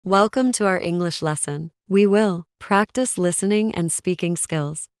Welcome to our English lesson. We will practice listening and speaking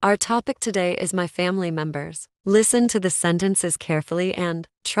skills. Our topic today is my family members. Listen to the sentences carefully and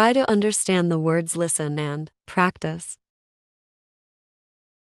try to understand the words. Listen and practice.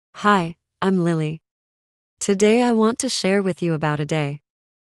 Hi, I'm Lily. Today I want to share with you about a day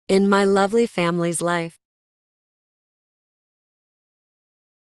in my lovely family's life.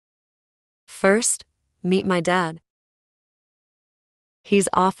 First, meet my dad. He's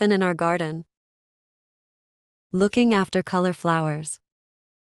often in our garden, looking after color flowers.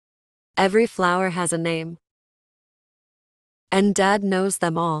 Every flower has a name, and Dad knows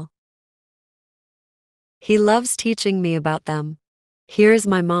them all. He loves teaching me about them. Here's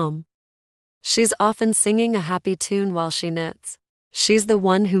my mom. She's often singing a happy tune while she knits. She's the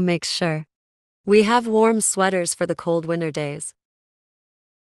one who makes sure we have warm sweaters for the cold winter days.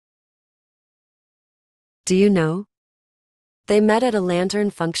 Do you know? They met at a lantern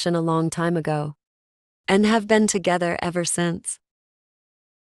function a long time ago and have been together ever since.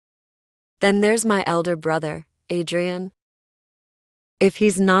 Then there's my elder brother, Adrian. If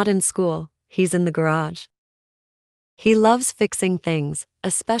he's not in school, he's in the garage. He loves fixing things,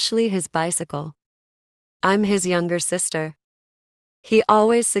 especially his bicycle. I'm his younger sister. He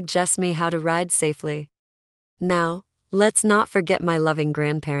always suggests me how to ride safely. Now, let's not forget my loving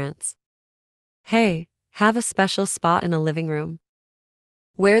grandparents. Hey, have a special spot in a living room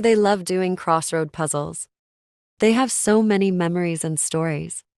where they love doing crossroad puzzles. They have so many memories and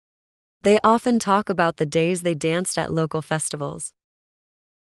stories. They often talk about the days they danced at local festivals.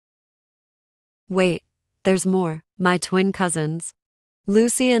 Wait, there's more. My twin cousins,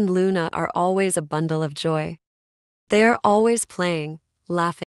 Lucy and Luna, are always a bundle of joy. They are always playing,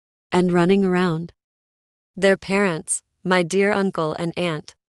 laughing, and running around. Their parents, my dear uncle and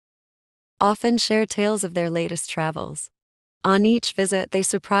aunt, often share tales of their latest travels. On each visit, they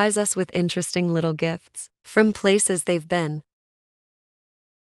surprise us with interesting little gifts from places they've been.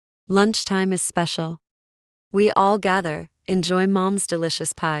 Lunchtime is special. We all gather, enjoy Mom's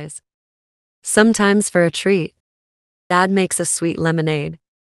delicious pies. Sometimes for a treat, Dad makes a sweet lemonade,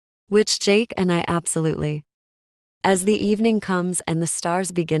 which Jake and I absolutely. As the evening comes and the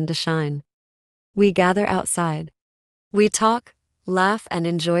stars begin to shine, we gather outside. We talk, laugh, and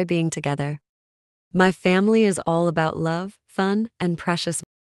enjoy being together. My family is all about love, fun, and precious.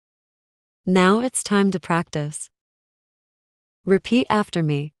 Now it's time to practice. Repeat after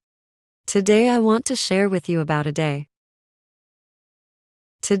me. Today I want to share with you about a day.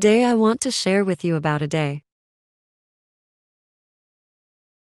 Today I want to share with you about a day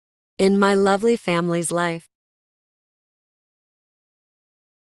in my lovely family's life.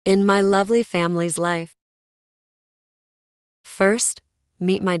 In my lovely family's life. First,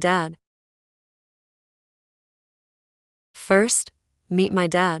 meet my dad. First, meet my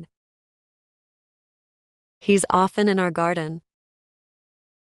dad. He's often in our garden.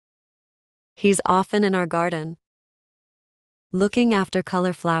 He's often in our garden, looking after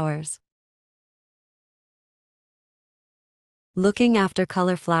color flowers. Looking after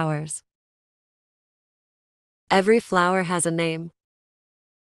color flowers. Every flower has a name.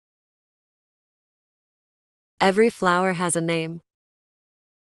 Every flower has a name.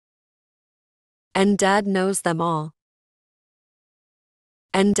 And Dad knows them all.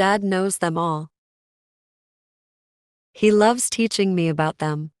 And Dad knows them all. He loves teaching me about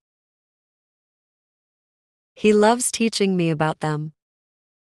them. He loves teaching me about them.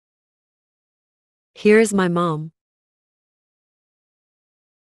 Here's my mom.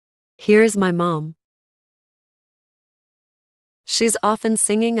 Here's my mom. She's often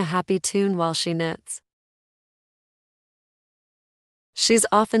singing a happy tune while she knits. She's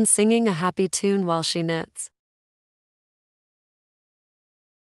often singing a happy tune while she knits.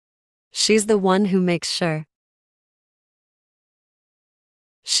 She's the one who makes sure.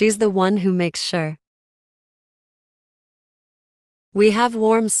 She's the one who makes sure we have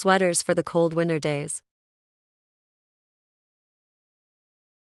warm sweaters for the cold winter days.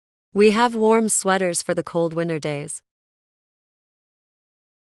 We have warm sweaters for the cold winter days.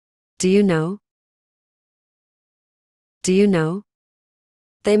 Do you know? Do you know?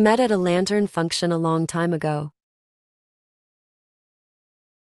 They met at a lantern function a long time ago.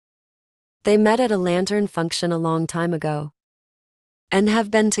 They met at a lantern function a long time ago and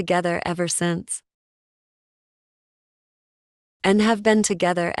have been together ever since. And have been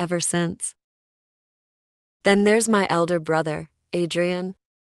together ever since. Then there's my elder brother, Adrian.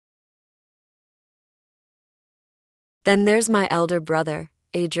 Then there's my elder brother,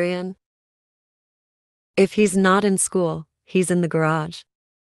 Adrian. If he's not in school, he's in the garage.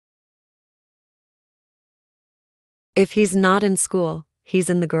 If he's not in school, he's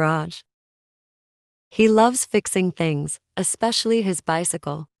in the garage. He loves fixing things, especially his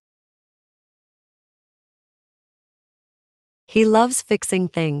bicycle. He loves fixing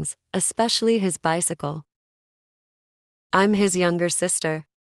things, especially his bicycle. I'm his younger sister.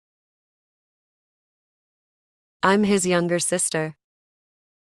 I'm his younger sister.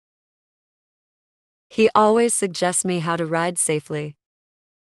 He always suggests me how to ride safely.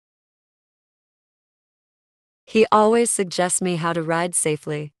 He always suggests me how to ride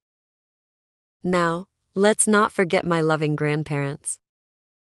safely. Now, let's not forget my loving grandparents.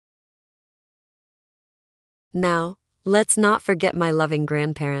 Now, let's not forget my loving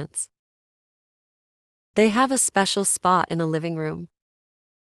grandparents. They have a special spot in a living room.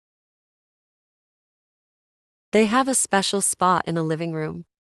 They have a special spot in a living room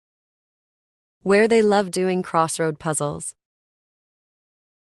where they love doing crossroad puzzles.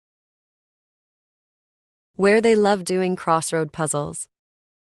 Where they love doing crossroad puzzles.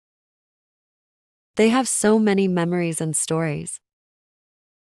 They have so many memories and stories.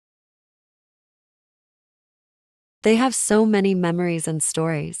 They have so many memories and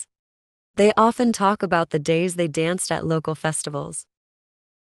stories. They often talk about the days they danced at local festivals.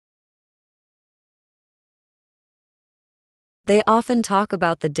 They often talk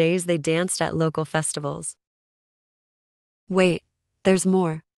about the days they danced at local festivals. Wait, there's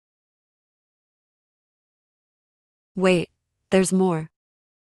more. Wait, there's more.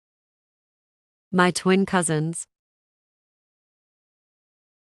 My twin cousins.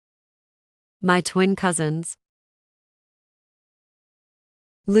 My twin cousins.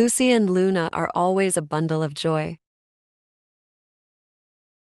 Lucy and Luna are always a bundle of joy.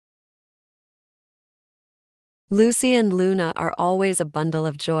 Lucy and Luna are always a bundle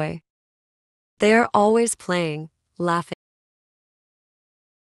of joy. They are always playing, laughing.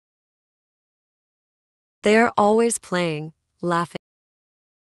 They are always playing, laughing,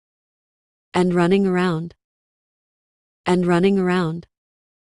 and running around. And running around.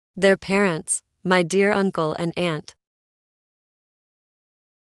 Their parents, my dear uncle and aunt.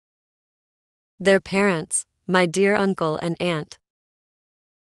 Their parents, my dear uncle and aunt,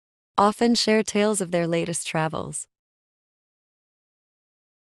 often share tales of their latest travels.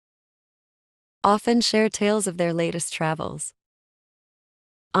 Often share tales of their latest travels.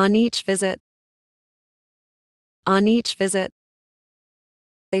 On each visit,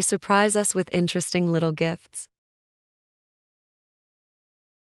 they surprise us with interesting little gifts.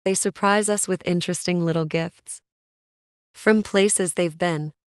 They surprise us with interesting little gifts. From places they've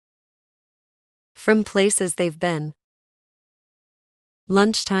been. From places they've been.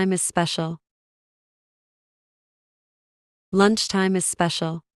 Lunchtime is special. Lunchtime is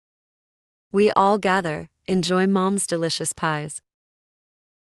special. We all gather, enjoy Mom's delicious pies.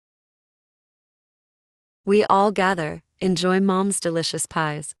 We all gather, enjoy Mom's delicious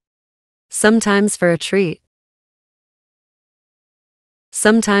pies. Sometimes for a treat.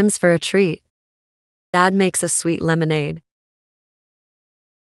 Sometimes for a treat. Dad makes a sweet lemonade.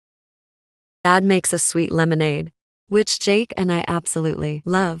 Dad makes a sweet lemonade, which Jake and I absolutely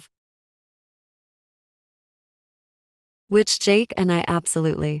love. Which Jake and I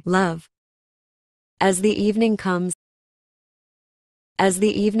absolutely love. As the evening comes,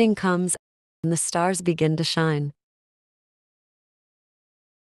 and the stars begin to shine.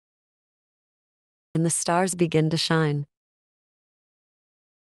 And the stars begin to shine.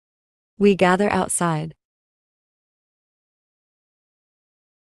 We gather outside.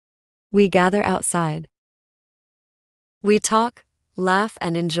 We gather outside. We talk, laugh,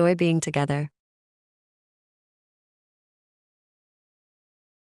 and enjoy being together.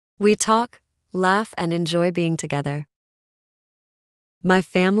 We talk, laugh, and enjoy being together. My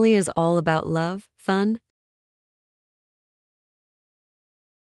family is all about love, fun.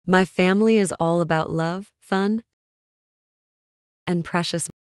 My family is all about love, fun, and precious.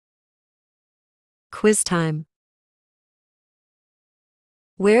 Quiz time.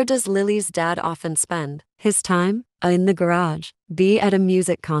 Where does Lily's dad often spend his time? A. In the garage, B. At a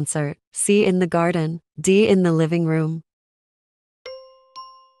music concert, C. In the garden, D. In the living room.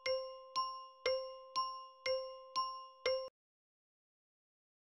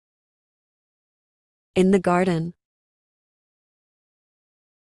 In the garden.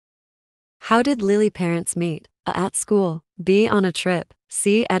 How did Lily parents meet? A. At school, B. On a trip,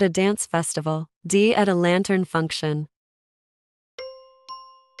 C. At a dance festival, D. At a lantern function.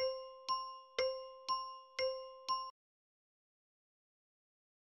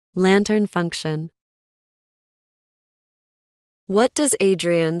 Lantern function. What does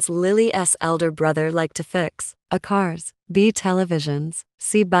Adrian's Lily's elder brother like to fix? A. Cars, B. Televisions,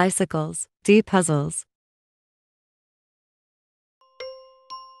 C. Bicycles, D. Puzzles.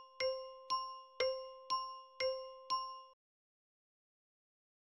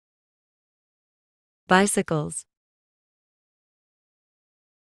 Bicycles.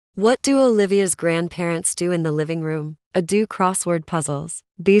 What do Olivia's grandparents do in the living room? A. Do crossword puzzles.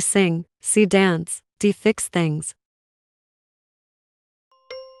 B. Sing. C. Dance. D. Fix things.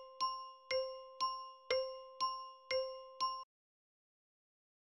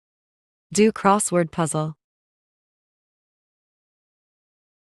 Do crossword puzzle.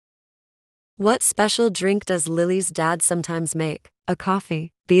 What special drink does Lily's dad sometimes make? A.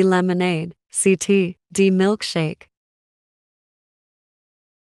 Coffee. B. Lemonade. C. Tea. D. Milkshake.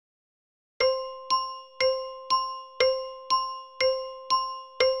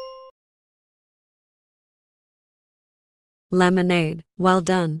 Lemonade. Well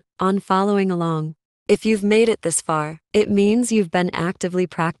done on following along. If you've made it this far, it means you've been actively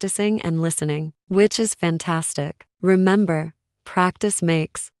practicing and listening, which is fantastic. Remember, practice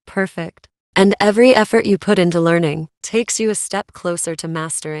makes perfect. And every effort you put into learning takes you a step closer to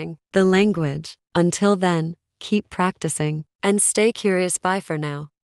mastering the language. Until then, keep practicing and stay curious. Bye for now.